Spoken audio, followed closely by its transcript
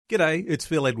G'day, it's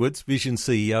Phil Edwards, Vision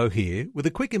CEO here, with a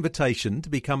quick invitation to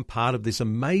become part of this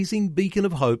amazing beacon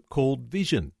of hope called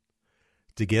Vision.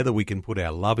 Together we can put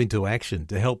our love into action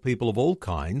to help people of all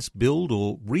kinds build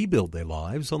or rebuild their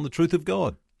lives on the truth of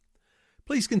God.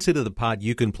 Please consider the part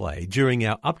you can play during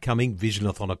our upcoming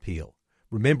Visionathon appeal,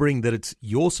 remembering that it's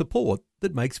your support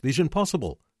that makes Vision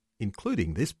possible,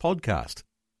 including this podcast.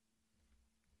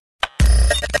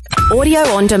 Audio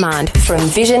on demand from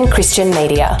Vision Christian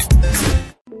Media.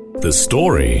 The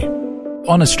story.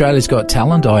 On Australia's Got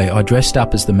Talent, I dressed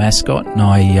up as the mascot and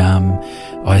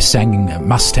I sang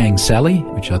Mustang Sally,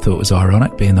 which I thought was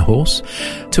ironic, being the horse.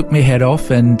 Took my head off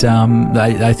and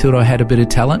they thought I had a bit of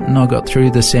talent, and I got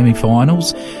through the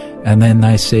semi-finals. And then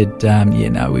they said,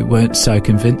 we weren't so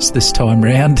convinced this time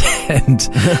round, and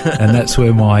that's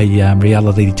where my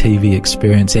reality TV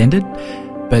experience ended.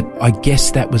 But I guess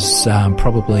that was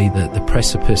probably the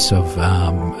precipice of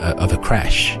a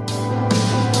crash.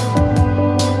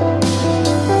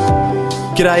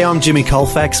 G'day, I'm Jimmy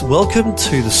Colfax. Welcome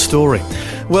to The Story.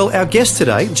 Well, our guest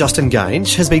today, Justin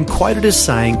Gange, has been quoted as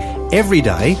saying, "Every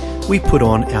day we put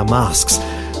on our masks."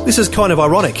 This is kind of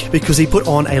ironic because he put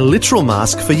on a literal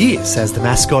mask for years as the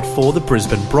mascot for the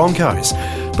Brisbane Broncos.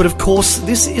 But of course,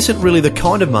 this isn't really the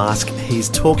kind of mask he's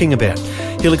talking about.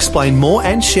 He'll explain more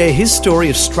and share his story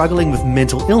of struggling with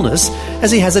mental illness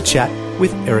as he has a chat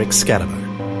with Eric Scatterbo.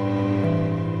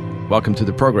 Welcome to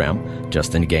the program,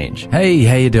 Justin Gange. Hey,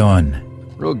 how you doing?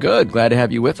 Real good. Glad to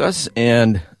have you with us.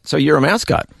 And so you're a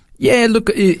mascot. Yeah,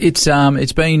 look, it's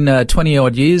been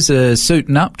 20-odd years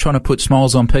suiting up, trying to put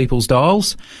smiles on people's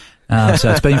dials.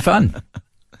 So it's been fun.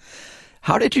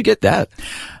 How did you get that?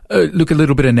 Look, a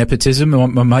little bit of nepotism.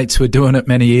 My mates were doing it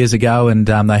many years ago, and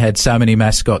they had so many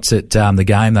mascots at the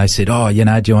game. They said, do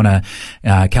you want to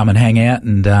come and hang out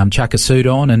and chuck a suit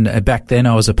on? And back then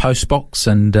I was a postbox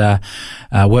and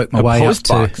worked my way up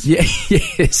to... Yeah,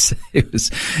 yes. It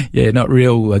was, not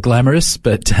real glamorous,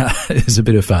 but it was a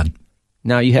bit of fun.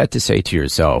 Now, you had to say to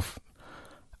yourself,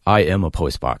 I am a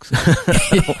postbox.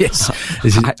 Yes.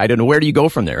 I don't know. Where do you go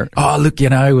from there? Oh, look,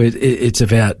 it's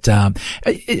about,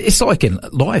 it's like in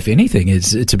life, anything.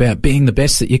 It's about being the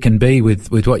best that you can be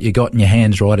with what you got in your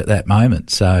hands right at that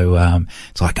moment. So,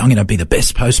 it's like, I'm going to be the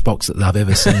best postbox that I've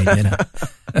ever seen,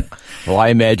 Well, I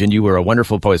imagine you were a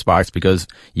wonderful postbox because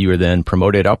you were then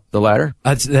promoted up the ladder.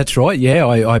 That's right. Yeah.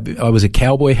 I was a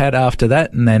cowboy hat after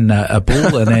that, and then a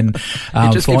bull, and then,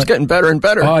 it just keeps getting better and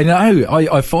better. I know.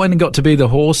 I finally got to be the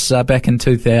horse back in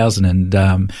 2000,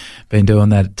 and been doing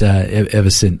that ever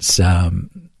since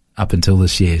up until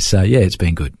this year. So yeah, it's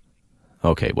been good.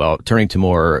 Okay, well, turning to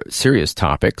more serious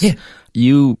topics, yeah.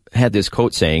 You had this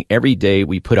quote saying, "Every day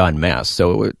we put on masks."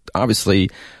 So obviously,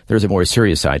 there's a more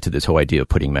serious side to this whole idea of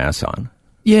putting masks on.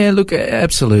 Yeah, look,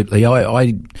 absolutely.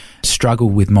 I struggle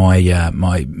with my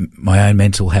my own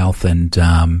mental health, and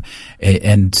I'm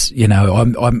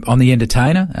the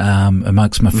entertainer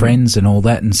amongst my friends and all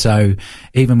that, and so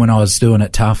even when I was doing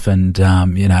it tough and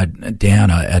down,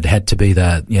 I'd had to be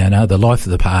the life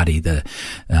of the party, the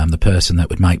person that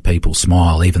would make people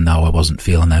smile, even though I wasn't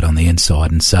feeling that on the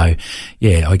inside. And so,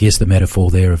 yeah, I guess the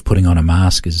metaphor there of putting on a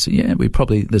mask is,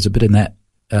 there's a bit in that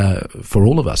for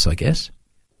all of us, I guess.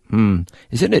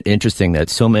 Isn't it interesting that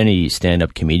so many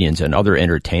stand-up comedians and other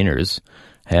entertainers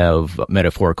have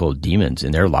metaphorical demons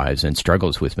in their lives and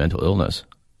struggles with mental illness?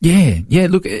 Yeah.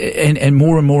 Look, and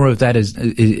more of that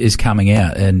is coming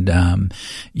out, and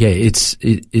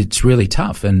it's really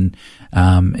tough, and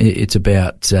it's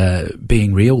about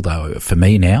being real though. For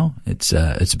me now, it's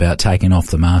about taking off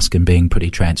the mask and being pretty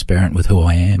transparent with who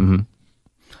I am. Mm-hmm.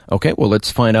 Okay, well, let's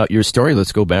find out your story.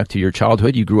 Let's go back to your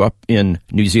childhood. You grew up in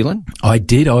New Zealand? I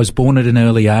did. I was born at an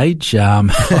early age.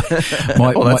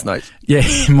 That's nice.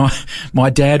 Yeah, my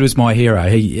dad was my hero.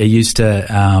 He used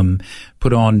to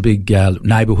put on big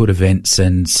neighbourhood events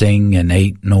and sing and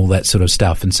eat and all that sort of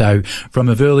stuff. And so from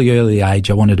a very early age,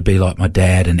 I wanted to be like my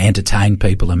dad and entertain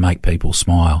people and make people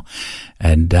smile.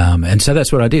 And so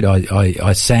that's what I did.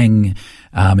 I sang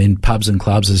in pubs and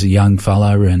clubs as a young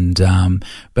fellow, and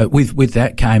but with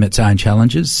that came its own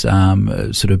challenges,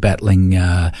 sort of battling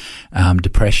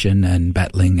depression and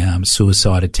battling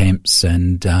suicide attempts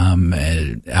and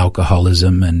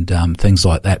alcoholism and things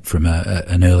like that from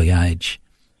an early age.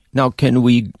 Now, can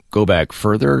we go back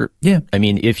further? Yeah. I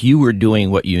mean, if you were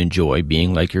doing what you enjoy,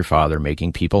 being like your father,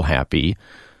 making people happy,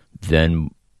 then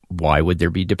why would there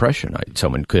be depression?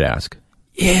 Someone could ask.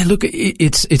 Yeah, look,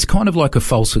 it's kind of like a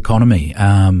false economy.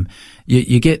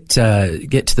 You get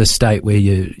to the state where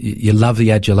you love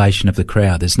the adulation of the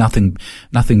crowd. There's nothing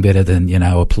better than,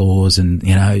 applause and,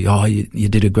 you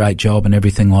did a great job and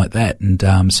everything like that.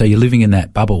 And, so you're living in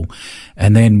that bubble.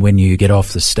 And then when you get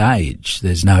off the stage,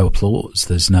 there's no applause.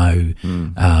 There's no,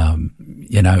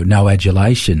 no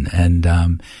adulation.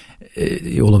 And,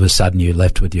 all of a sudden you're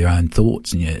left with your own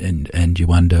thoughts and you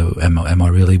wonder, am I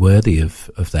really worthy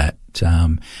of that?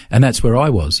 And that's where I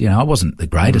was. I wasn't the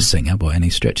greatest singer by any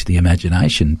stretch of the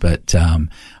imagination, but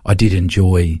I did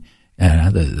enjoy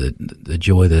the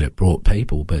joy that it brought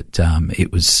people. But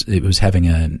it was having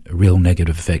a real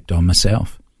negative effect on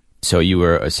myself. So you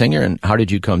were a singer, and how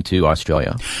did you come to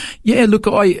Australia? Yeah, look,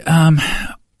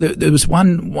 there was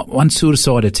one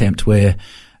suicide attempt where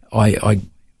I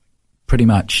pretty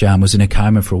much was in a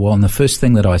coma for a while, and the first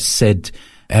thing that I said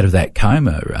out of that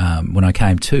coma when I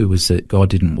came to was that God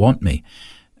didn't want me,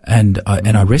 and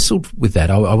I wrestled with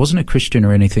that. I wasn't a Christian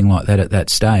or anything like that at that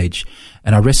stage,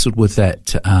 and I wrestled with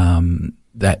that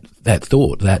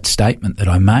thought, that statement that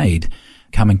I made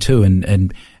coming to,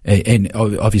 and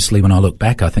obviously when I look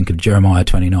back, I think of Jeremiah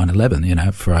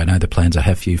 29:11. For I know the plans I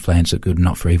have for you, plans are good,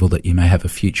 not for evil, that you may have a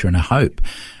future and a hope.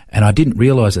 And I didn't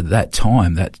realise at that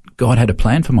time that God had a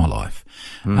plan for my life.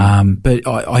 But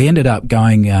I ended up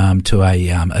going to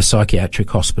a psychiatric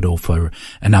hospital for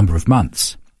a number of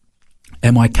months.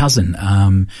 And my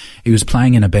cousin, he was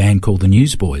playing in a band called the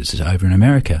Newsboys over in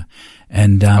America.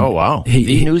 And oh wow,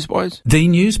 the Newsboys? The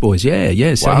Newsboys,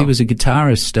 yeah. So wow. He was a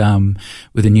guitarist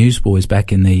with the Newsboys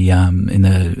back in the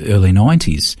early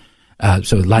 90s,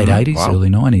 so late 80s, wow. early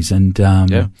 90s, and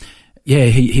yeah,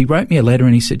 he wrote me a letter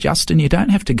and he said, Justin, you don't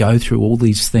have to go through all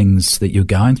these things that you're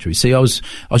going through. See, I was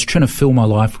trying to fill my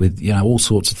life with, all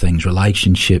sorts of things,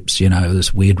 relationships,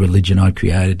 this weird religion I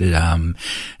created,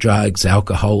 drugs,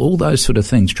 alcohol, all those sort of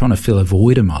things, trying to fill a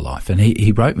void in my life. And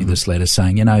he wrote me this letter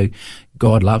saying,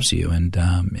 God loves you and,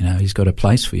 he's got a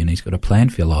place for you and he's got a plan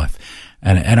for your life.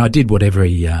 And I did what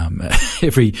every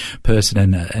person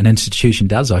in an institution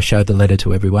does. I showed the letter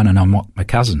to everyone and I mocked my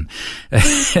cousin.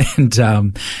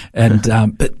 but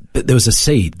there was a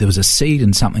seed. There was a seed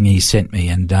in something he sent me.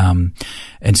 And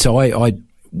so I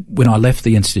when I left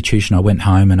the institution, I went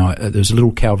home and there was a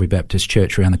little Calvary Baptist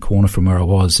church around the corner from where I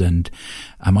was. And,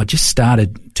 I just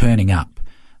started turning up.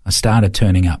 I started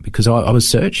turning up because I was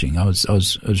searching. I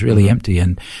was really empty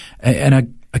and I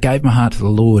gave my heart to the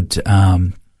Lord,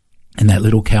 in that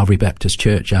little Calvary Baptist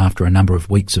church after a number of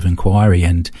weeks of inquiry.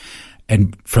 And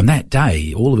from that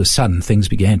day, all of a sudden things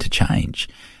began to change.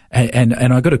 And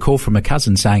I got a call from a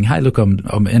cousin saying, hey, look, I'm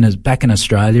back in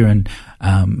Australia and,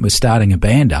 we're starting a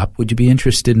band up. Would you be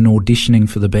interested in auditioning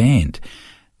for the band?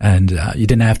 And you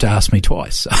didn't have to ask me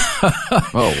twice.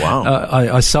 Oh, wow.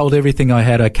 I sold everything I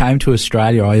had. I came to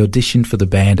Australia. I auditioned for the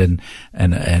band and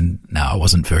no, I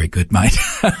wasn't very good, mate.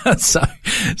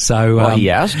 So. Well, he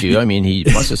asked you. I mean, he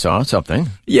must have saw something.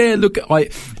 Yeah, look, I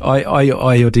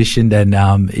auditioned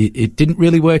and, it didn't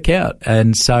really work out.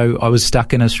 And so I was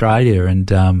stuck in Australia and,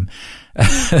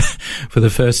 for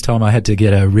the first time I had to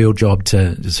get a real job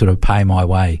to sort of pay my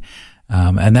way.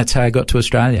 And that's how I got to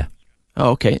Australia.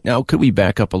 Oh, okay. Now, could we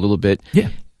back up a little bit? Yeah.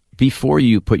 Before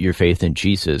you put your faith in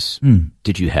Jesus,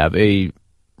 did you have a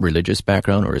religious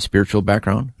background or a spiritual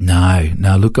background? No.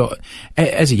 Look,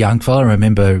 as a young fella, I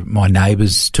remember my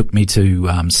neighbours took me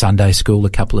to Sunday school a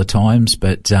couple of times,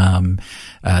 but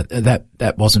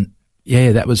that wasn't.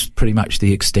 Yeah, that was pretty much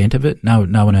the extent of it. No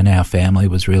one in our family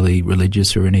was really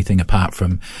religious or anything apart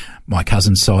from my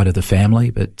cousin's side of the family.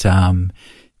 But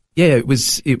it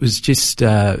was just.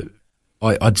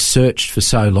 I'd searched for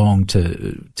so long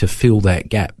to fill that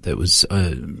gap that was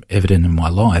evident in my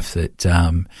life that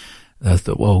I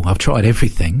thought, well, I've tried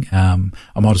everything. I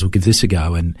might as well give this a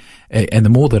go. And the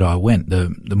more that I went,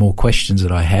 the more questions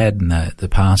that I had, and the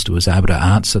pastor was able to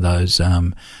answer those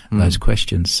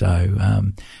questions. So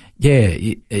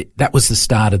that was the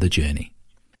start of the journey.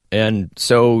 And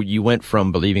so you went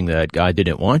from believing that God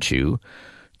didn't want you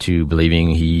to believing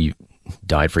He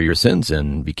died for your sins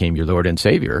and became your Lord and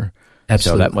Savior.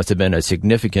 Absolutely. So that must have been a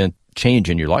significant change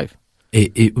in your life.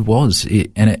 It was,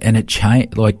 and it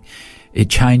changed. Like, it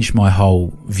changed my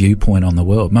whole viewpoint on the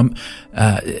world.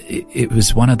 It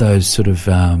was one of those sort of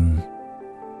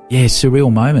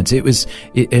surreal moments.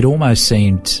 It almost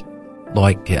seemed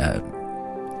like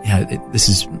this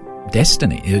is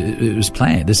destiny. It was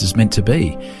planned. This is meant to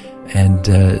be. And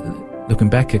looking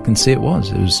back, I can see it was.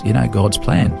 It was God's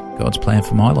plan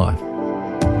for my life.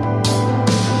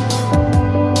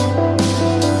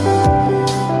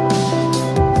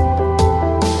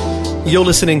 You're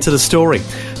listening to The Story.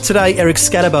 Today, Eric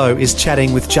Scatterbo is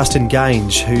chatting with Justin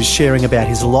Gange, who's sharing about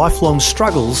his lifelong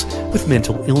struggles with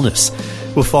mental illness.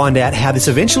 We'll find out how this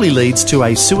eventually leads to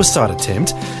a suicide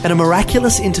attempt and a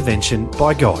miraculous intervention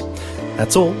by God.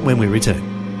 That's all when we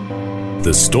return.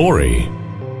 The Story.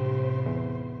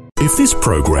 If this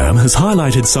program has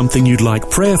highlighted something you'd like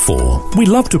prayer for, we'd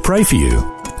love to pray for you.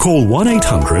 Call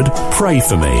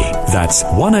 1-800-PRAY-FOR-ME. That's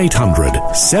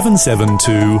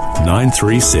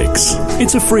 1-800-772-936.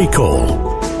 It's a free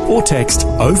call. Or text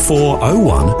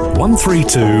 0401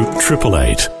 132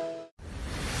 888.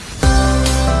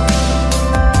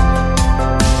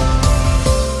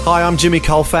 Hi, I'm Jimmy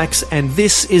Colfax, and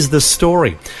this is The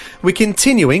Story. We're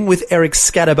continuing with Eric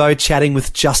Scatterbo chatting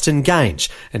with Justin Gange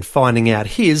and finding out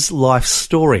his life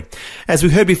story. As we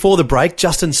heard before the break,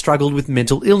 Justin struggled with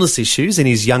mental illness issues in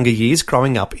his younger years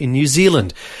growing up in New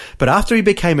Zealand. But after he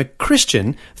became a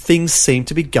Christian, things seemed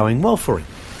to be going well for him.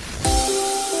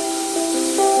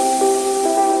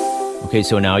 Okay,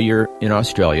 so now you're in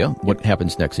Australia. What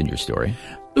happens next in your story?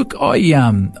 Look,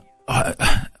 I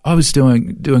was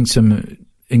doing some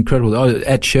incredible.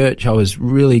 At church, I was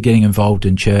really getting involved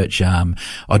in church.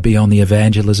 I'd be on the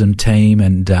evangelism team,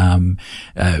 and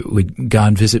we'd go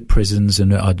and visit prisons,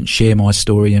 and I'd share my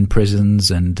story in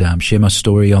prisons, and share my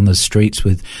story on the streets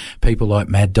with people like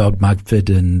Mad Dog Mugford,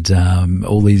 and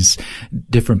all these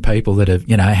different people that have,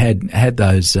 had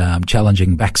those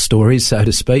challenging backstories, so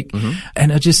to speak. Mm-hmm.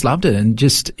 And I just loved it, and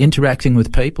just interacting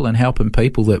with people and helping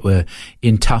people that were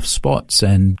in tough spots.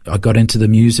 And I got into the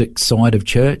music side of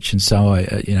church, and so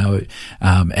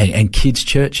and kids'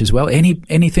 church as well.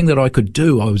 Anything that I could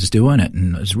do, I was doing it,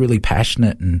 and I was really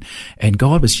passionate, and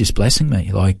God was just blessing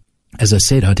me. Like, as I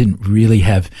said, I didn't really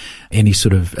have any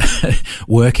sort of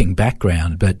working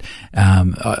background, but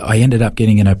I ended up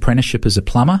getting an apprenticeship as a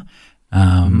plumber.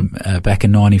 Back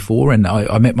in 94, and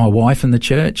I met my wife in the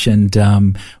church,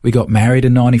 and we got married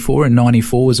in 94, and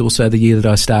 94 was also the year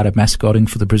that I started mascotting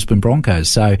for the Brisbane Broncos.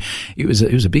 So it was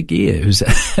a big year. It was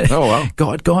oh wow.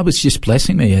 God was just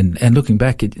blessing me, and looking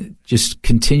back, it just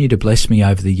continued to bless me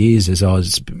over the years as I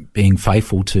was being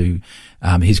faithful to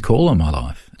his call on my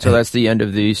life. So that's the end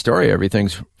of the story.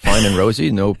 Everything's fine and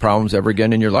rosy. No problems ever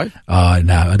again in your life? Oh,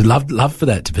 no. I'd love for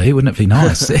that to be. Wouldn't it be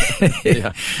nice?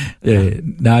 Yeah.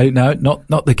 No,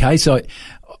 not the case. I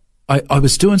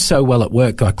was doing so well at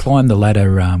work. I climbed the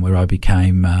ladder where I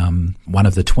became one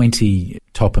of the 20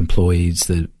 top employees,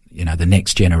 the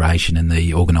next generation in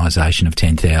the organisation of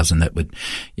 10,000 that would,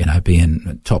 be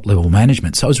in top level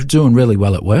management. So I was doing really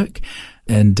well at work.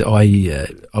 And I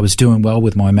was doing well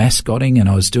with my mascotting, and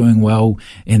I was doing well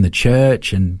in the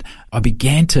church, and I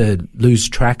began to lose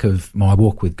track of my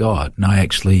walk with God. And I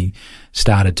actually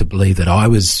started to believe that I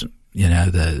was,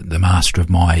 the master of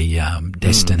my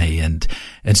destiny. And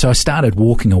so I started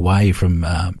walking away from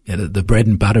the bread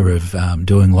and butter of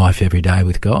doing life every day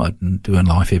with God and doing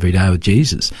life every day with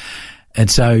Jesus. And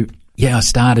so, I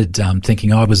started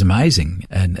thinking I was amazing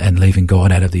and leaving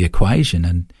God out of the equation.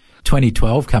 And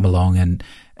 2012 come along, and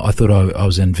I thought I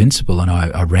was invincible, and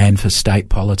I ran for state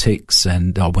politics,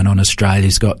 and I went on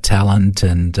Australia's Got Talent,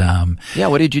 and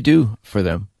what did you do for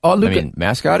them? Oh, look,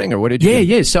 mascotting, or what did you do?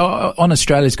 Yeah. So on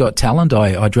Australia's Got Talent,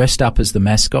 I dressed up as the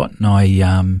mascot,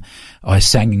 and I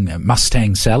sang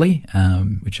Mustang Sally,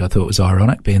 which I thought was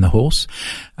ironic, being the horse.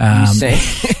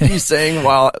 You sang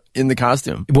while in the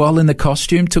costume? While in the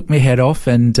costume, took my head off,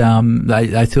 and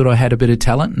they thought I had a bit of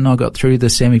talent, and I got through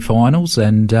the semi-finals,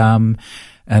 and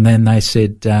then they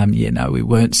said, we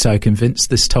weren't so convinced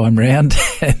this time round,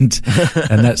 and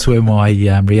that's where my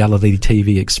reality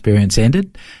TV experience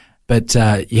ended. But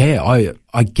I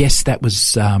guess that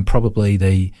was probably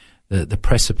the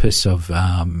precipice of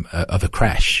a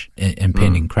crash,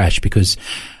 impending crash, because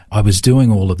I was doing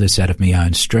all of this out of my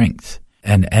own strength,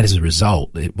 and as a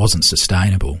result, it wasn't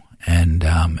sustainable, and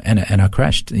I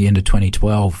crashed at the end of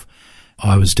 2012.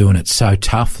 I was doing it so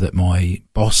tough that my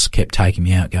boss kept taking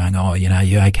me out, going, "Oh,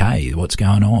 you okay? What's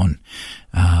going on?"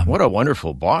 What a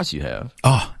wonderful boss you have.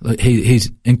 Oh, look,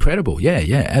 he's incredible. Yeah,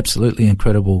 absolutely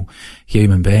incredible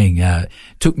human being.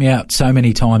 Took me out so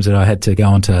many times that I had to go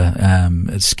onto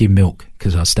skim milk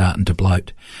because I was starting to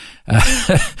bloat.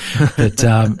 But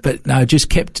no,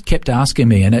 just kept asking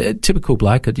me, and a typical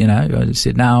bloke, I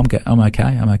said, "No, I'm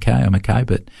okay,"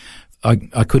 but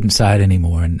I couldn't say it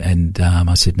anymore, and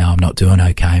I said, "No, I'm not doing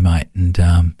okay, mate."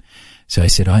 And so he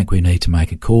said, "I think we need to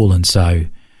make a call." And so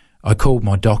I called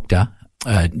my doctor,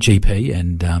 GP,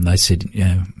 and they said,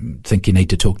 "Think you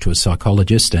need to talk to a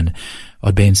psychologist." And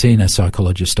I'd been seeing a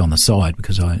psychologist on the side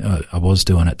because I was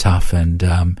doing it tough,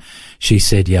 and she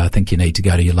said, "Yeah, I think you need to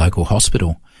go to your local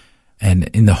hospital." And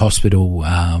in the hospital,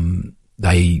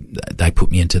 they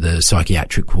put me into the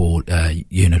psychiatric ward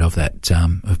unit of that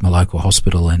of my local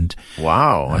hospital. And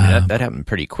wow, I mean, that happened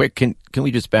pretty quick. Can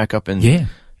we just back up and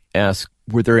ask,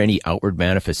 were there any outward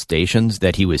manifestations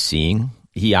that he was seeing?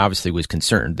 He obviously was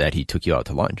concerned that he took you out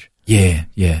to lunch. Yeah.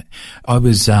 I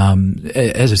was,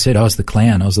 as I said, I was the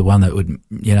clown. I was the one that would,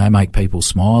 make people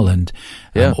smile, and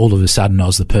all of a sudden I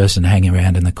was the person hanging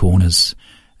around in the corners.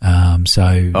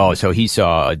 So he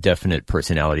saw a definite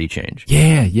personality change.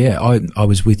 Yeah. I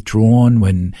was withdrawn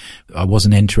when I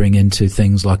wasn't entering into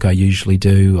things like I usually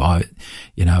do. A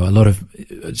lot of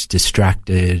it's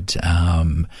distracted.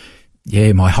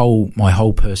 My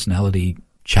whole personality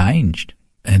changed.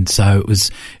 And so it was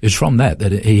from that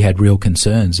he had real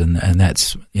concerns, and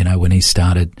that's, when he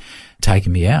started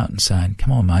taking me out and saying,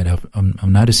 "Come on, mate, I'm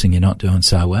noticing you're not doing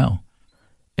so well."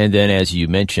 And then, as you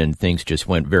mentioned, things just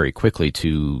went very quickly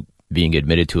to being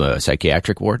admitted to a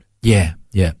psychiatric ward. Yeah.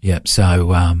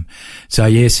 So,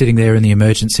 sitting there in the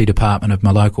emergency department of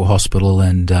my local hospital,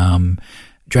 and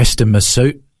dressed in my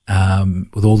suit,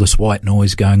 with all this white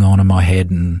noise going on in my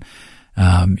head, and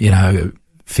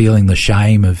feeling the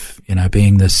shame of,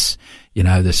 being this,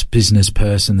 this business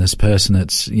person, this person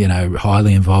that's,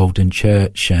 highly involved in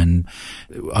church, and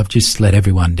I've just let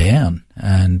everyone down.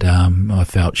 And, I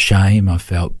felt shame, I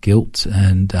felt guilt,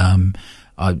 and,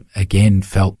 I again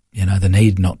felt, the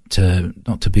need not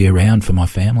to be around for my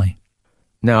family.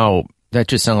 Now, that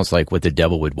just sounds like what the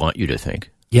devil would want you to think.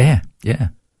 Yeah.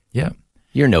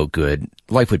 You're no good.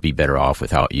 Life would be better off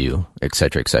without you, et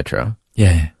cetera, et cetera.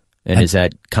 Yeah. And is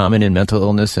that common in mental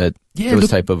illness, that those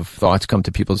type of thoughts come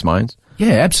to people's minds?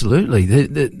 Yeah, absolutely.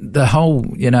 The whole,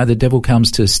 the devil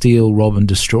comes to steal, rob, and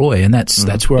destroy, and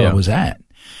that's where I was at.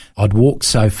 I'd walked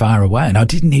so far away, and I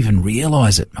didn't even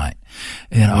realize it, mate.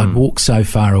 I'd walked so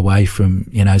far away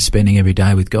from, spending every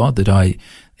day with God, that I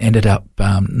ended up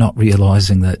not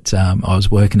realizing that I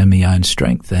was working in my own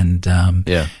strength, and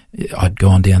I'd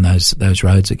gone down those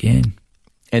roads again.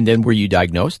 And then were you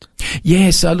diagnosed? Yeah.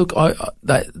 So look,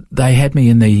 they had me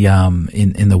in the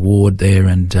in the ward there,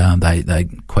 and they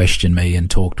questioned me and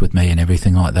talked with me and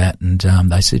everything like that. And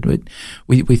they said,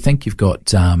 we think you've got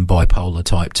bipolar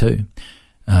type 2,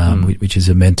 which is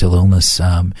a mental illness.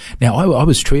 Now I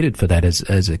was treated for that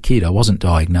as a kid. I wasn't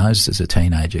diagnosed as a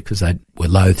teenager, because they were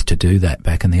loath to do that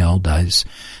back in the old days.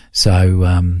 So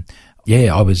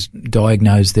I was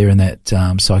diagnosed there in that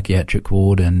psychiatric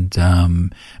ward,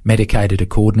 and medicated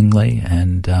accordingly.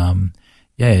 And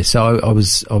so I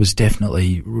was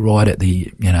definitely right at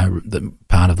the the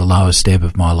part of the lowest ebb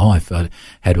of my life. I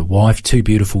had a wife, 2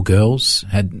 beautiful girls,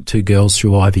 had 2 girls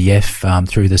through IVF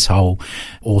through this whole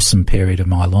awesome period of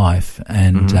my life,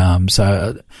 and so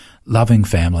a loving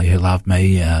family who loved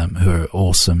me, who are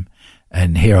awesome.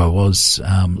 And here I was,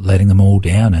 letting them all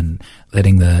down and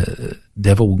letting the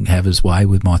devil have his way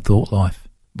with my thought life.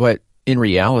 But in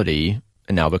reality,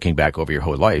 and now looking back over your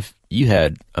whole life, you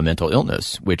had a mental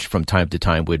illness, which from time to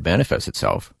time would manifest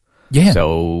itself. Yeah.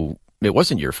 So it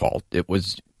wasn't your fault. It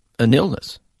was an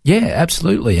illness. Yeah,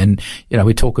 absolutely. And,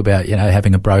 we talk about,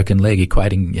 having a broken leg,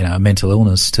 equating, a mental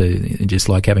illness to just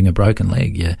like having a broken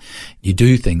leg. You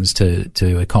do things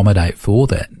to accommodate for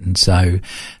that. And so,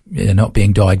 not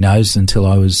being diagnosed until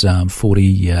I was 40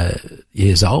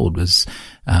 years old was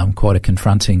quite a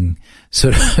confronting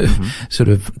sort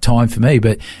of time for me.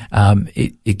 But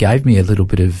it gave me a little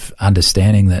bit of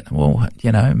understanding that, well,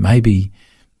 maybe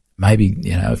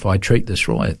if I treat this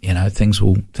right, things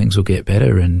will get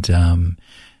better.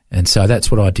 And so that's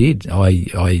what I did.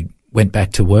 I went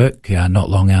back to work not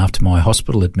long after my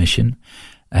hospital admission,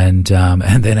 and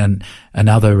then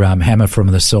another hammer from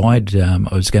the side. I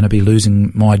was going to be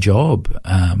losing my job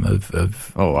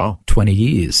of 20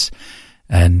 years,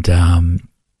 and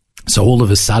so all of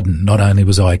a sudden, not only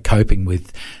was I coping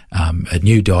with a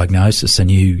new diagnosis, a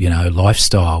new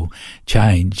lifestyle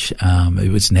change,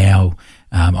 it was now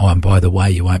and by the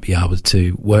way, you won't be able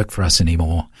to work for us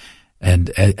anymore. And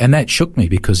that shook me,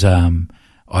 because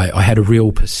I had a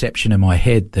real perception in my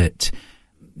head that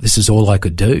this is all I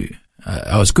could do.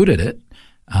 I was good at it,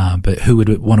 but who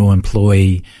would want to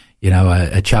employ,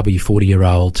 a chubby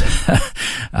 40-year-old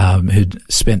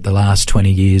who'd spent the last 20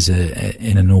 years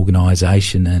in an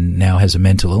organisation and now has a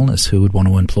mental illness? Who would want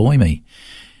to employ me?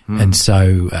 And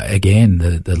so again,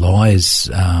 the lies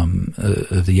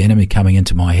of the enemy coming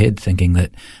into my head, thinking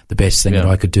that the best thing that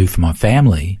I could do for my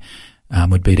family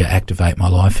would be to activate my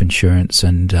life insurance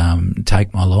and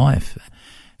take my life.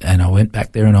 And I went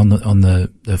back there, and on the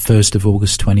 1st of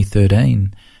August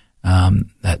 2013,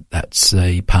 that's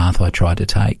the path I tried to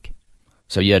take.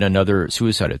 So you had another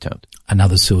suicide attempt.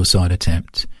 Another suicide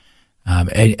attempt.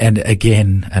 And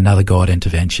again, another God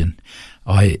intervention.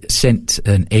 I sent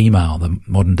an email, the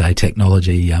modern day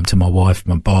technology, to my wife,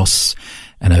 my boss,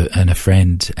 and a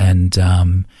friend, and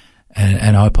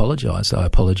I apologised. I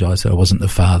apologised that I wasn't the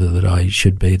father that I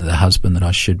should be, the husband that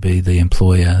I should be, the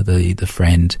employer, the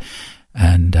friend,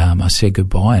 and I said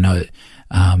goodbye,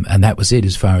 and that was it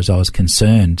as far as I was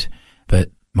concerned. But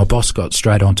my boss got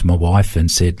straight on to my wife and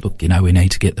said, look, we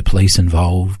need to get the police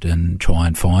involved and try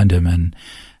and find him, and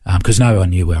because no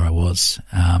one knew where I was.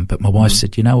 But my wife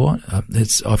said, you know what,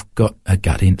 I've got a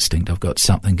gut instinct. I've got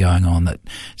something going on that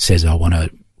says I want to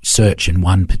search in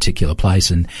one particular place.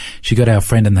 And she got our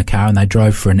friend in the car, and they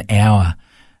drove for an hour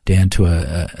down to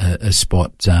a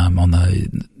spot on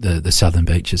the southern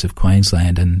beaches of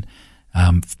Queensland, and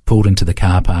pulled into the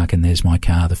car park, and there's my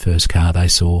car, the first car they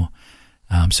saw.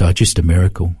 So just a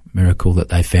miracle that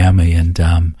they found me, and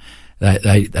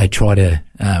they try to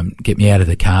get me out of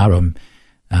the car. I'm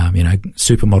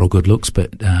supermodel good looks,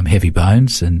 but heavy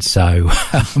bones, and so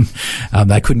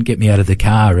they couldn't get me out of the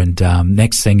car. And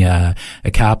next thing, a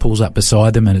car pulls up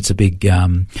beside them, and it's a big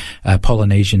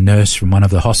Polynesian nurse from one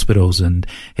of the hospitals, and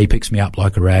he picks me up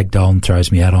like a rag doll and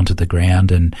throws me out onto the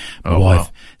ground. And my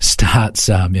wife starts,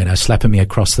 slapping me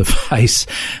across the face,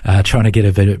 trying to get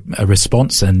a bit of a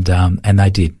response, and they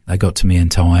did. They got to me in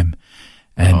time.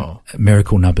 And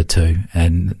miracle number 2,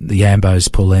 and the Ambos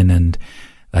pull in, and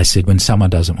they said when someone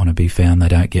doesn't want to be found, they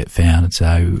don't get found. And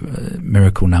so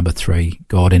miracle number 3,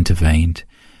 God intervened.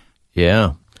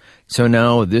 Yeah. So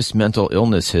now this mental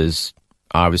illness has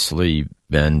obviously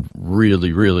been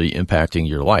really, really impacting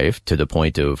your life to the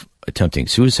point of attempting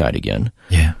suicide again.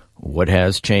 Yeah. What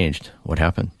has changed? What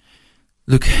happened?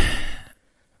 Look,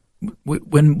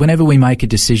 whenever we make a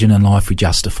decision in life, we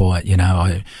justify it.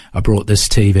 I brought this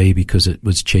TV because it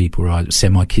was cheap, or I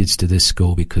send my kids to this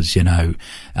school because, they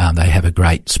have a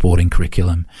great sporting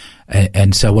curriculum.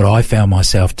 And so what I found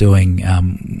myself doing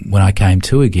when I came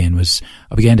to again was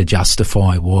I began to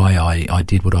justify why I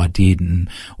did what I did. And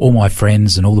all my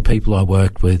friends and all the people I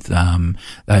worked with,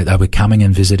 they were coming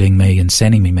and visiting me and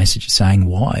sending me messages saying,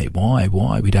 why?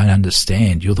 We don't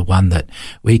understand. You're the one that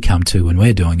we come to when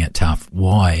we're doing it tough.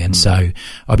 Why? And so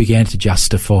I began to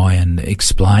justify and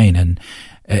explain. And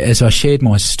as I shared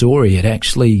my story, it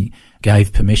actually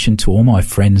gave permission to all my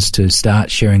friends to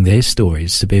start sharing their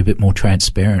stories, to be a bit more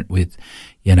transparent with,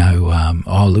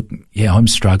 I'm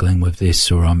struggling with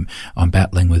this, or I'm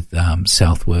battling with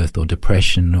self-worth or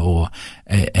depression,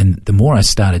 and the more I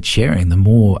started sharing, the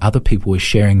more other people were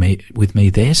sharing with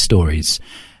me their stories.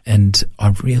 And I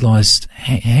realised,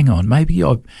 hang on, maybe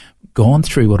I've gone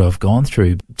through what I've gone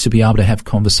through to be able to have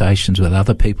conversations with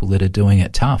other people that are doing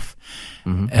it tough.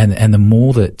 Mm-hmm. And the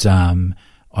more that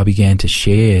I began to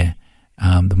share,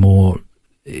 the more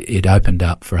it opened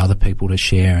up for other people to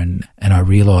share, and I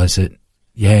realised that,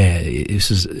 this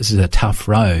is a tough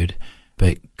road,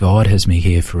 but God has me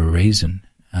here for a reason.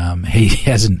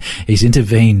 He's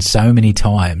intervened so many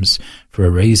times for a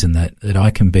reason that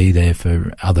I can be there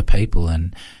for other people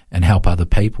and help other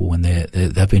people when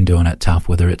they've been doing it tough,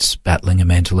 whether it's battling a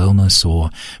mental illness or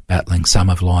battling some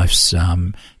of life's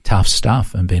tough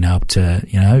stuff, and being able to,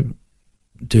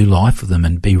 do life with them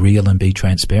and be real and be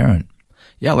transparent.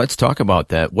 Yeah, let's talk about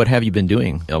that. What have you been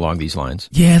doing along these lines?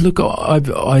 Yeah, look, I've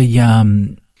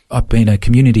been a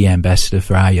community ambassador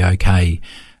for RUK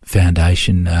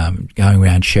Foundation, going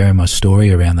around sharing my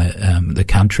story around the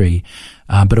country.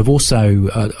 But I've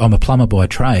also, I'm a plumber by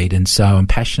trade, and so I'm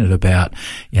passionate about,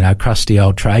 crusty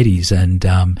old tradies,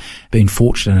 and been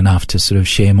fortunate enough to sort of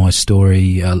share my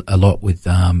story a lot with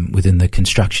within the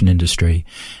construction industry.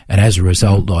 And as a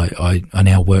result, I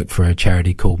now work for a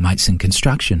charity called Mates in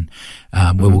Construction,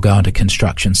 where we'll go into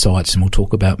construction sites and we'll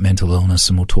talk about mental illness,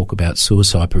 and we'll talk about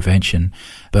suicide prevention,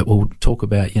 but we'll talk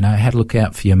about, how to look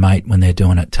out for your mate when they're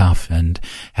doing it tough, and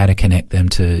how to connect them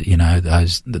to,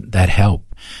 that help.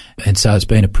 And so it's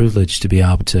been a privilege to be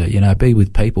able to, be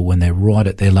with people when they're right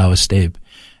at their lowest ebb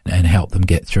and help them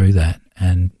get through that.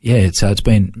 And so it's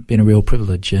been a real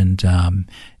privilege. And,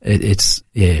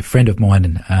 a friend of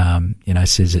mine,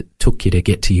 says it took you to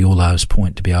get to your lowest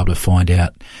point to be able to find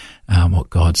out, what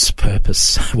God's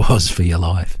purpose was for your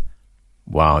life.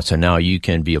 Wow. So now you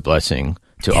can be a blessing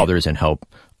to others and help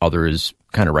others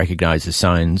kind of recognize the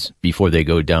signs before they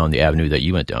go down the avenue that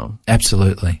you went down.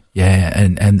 Absolutely. Yeah.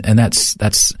 And that's,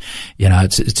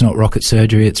 it's not rocket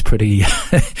surgery. It's pretty,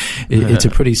 it's a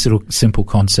pretty sort of simple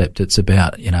concept. It's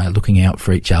about, looking out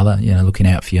for each other, looking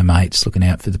out for your mates, looking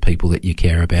out for the people that you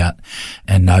care about,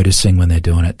 and noticing when they're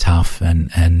doing it tough, and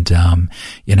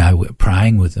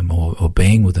praying with them or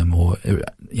being with them, or,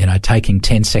 taking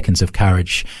 10 seconds of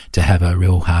courage to have a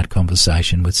real hard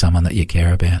conversation with someone that you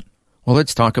care about. Well,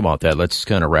 let's talk about that. Let's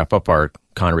kind of wrap up our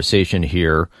conversation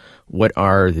here. What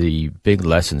are the big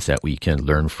lessons that we can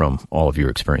learn from all of your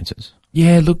experiences?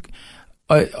 Yeah, look,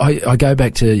 I go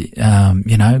back to,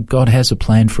 God has a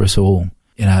plan for us all.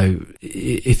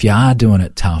 If you are doing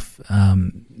it tough,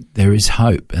 there is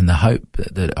hope, and the hope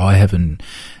that I have in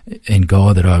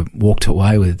God that I walked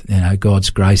away with, God's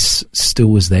grace still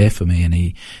was there for me.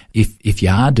 And if you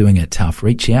are doing it tough,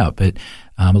 reach out. But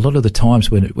a lot of the times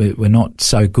we're not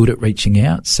so good at reaching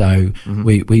out. So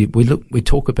we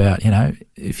talk about,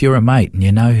 if you're a mate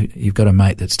and you've got a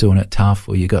mate that's doing it tough,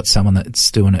 or you've got someone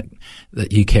that's doing it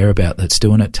that you care about that's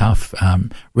doing it tough,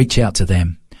 reach out to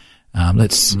them.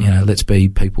 Let's be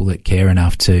people that care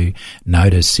enough to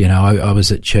notice. I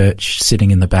was at church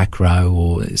sitting in the back row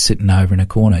or sitting over in a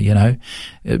corner.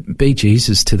 Be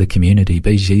Jesus to the community,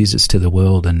 be Jesus to the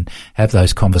world, and have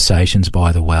those conversations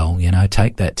by the well.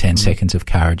 Take that 10 seconds of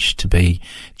courage to be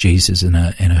Jesus in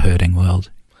a hurting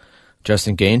world.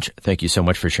 Justin Gange, thank you so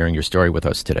much for sharing your story with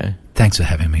us today. Thanks for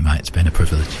having me, mate. It's been a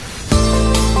privilege.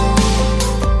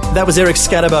 That was Eric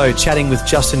Scatterbo chatting with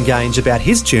Justin Gange about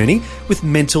his journey with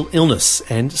mental illness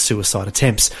and suicide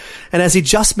attempts. And as he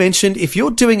just mentioned, if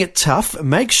you're doing it tough,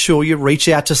 make sure you reach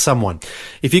out to someone.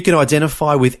 If you can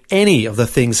identify with any of the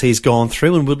things he's gone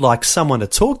through and would like someone to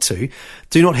talk to,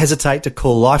 do not hesitate to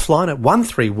call Lifeline at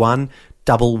 131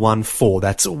 114.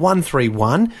 That's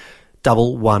 131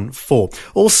 114.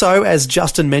 Also, as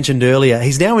Justin mentioned earlier,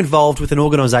 he's now involved with an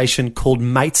organisation called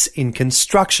Mates in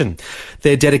Construction.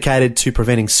 They're dedicated to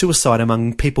preventing suicide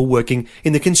among people working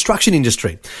in the construction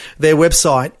industry. Their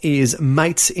website is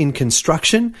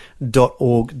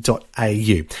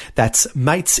matesinconstruction.org.au. That's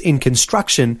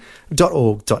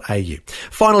matesinconstruction.org.au.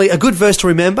 Finally, a good verse to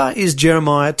remember is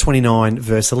Jeremiah 29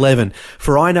 verse 11.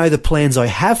 For I know the plans I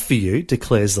have for you,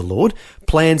 declares the Lord,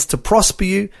 plans to prosper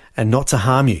you and not to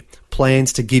harm you,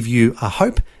 plans to give you a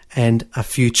hope and a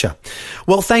future.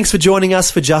 Well, thanks for joining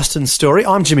us for Justin's story.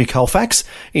 I'm Jimmy Colfax,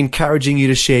 encouraging you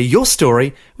to share your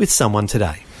story with someone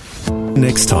today.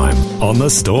 Next time on The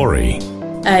Story.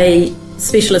 A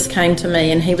specialist came to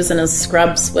me and he was in his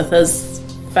scrubs with his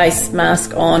face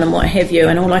mask on and what have you,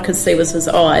 and all I could see was his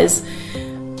eyes.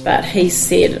 But he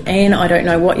said, Anne, I don't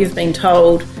know what you've been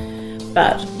told,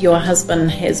 but your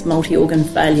husband has multi-organ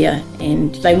failure,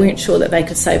 and they weren't sure that they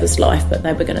could save his life, but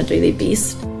they were going to do their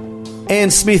best.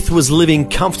 Anne Smith was living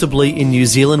comfortably in New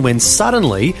Zealand when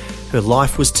suddenly her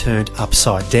life was turned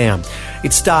upside down.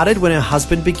 It started when her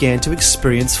husband began to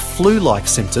experience flu-like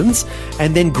symptoms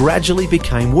and then gradually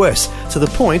became worse to the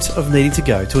point of needing to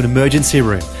go to an emergency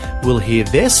room. We'll hear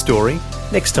their story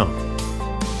next time.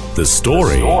 The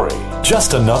Story.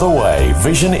 Just another way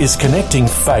Vision is connecting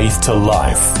faith to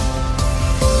life.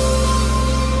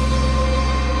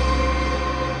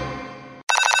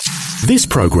 This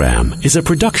program is a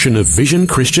production of Vision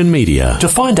Christian Media. To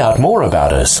find out more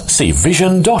about us, see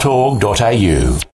vision.org.au.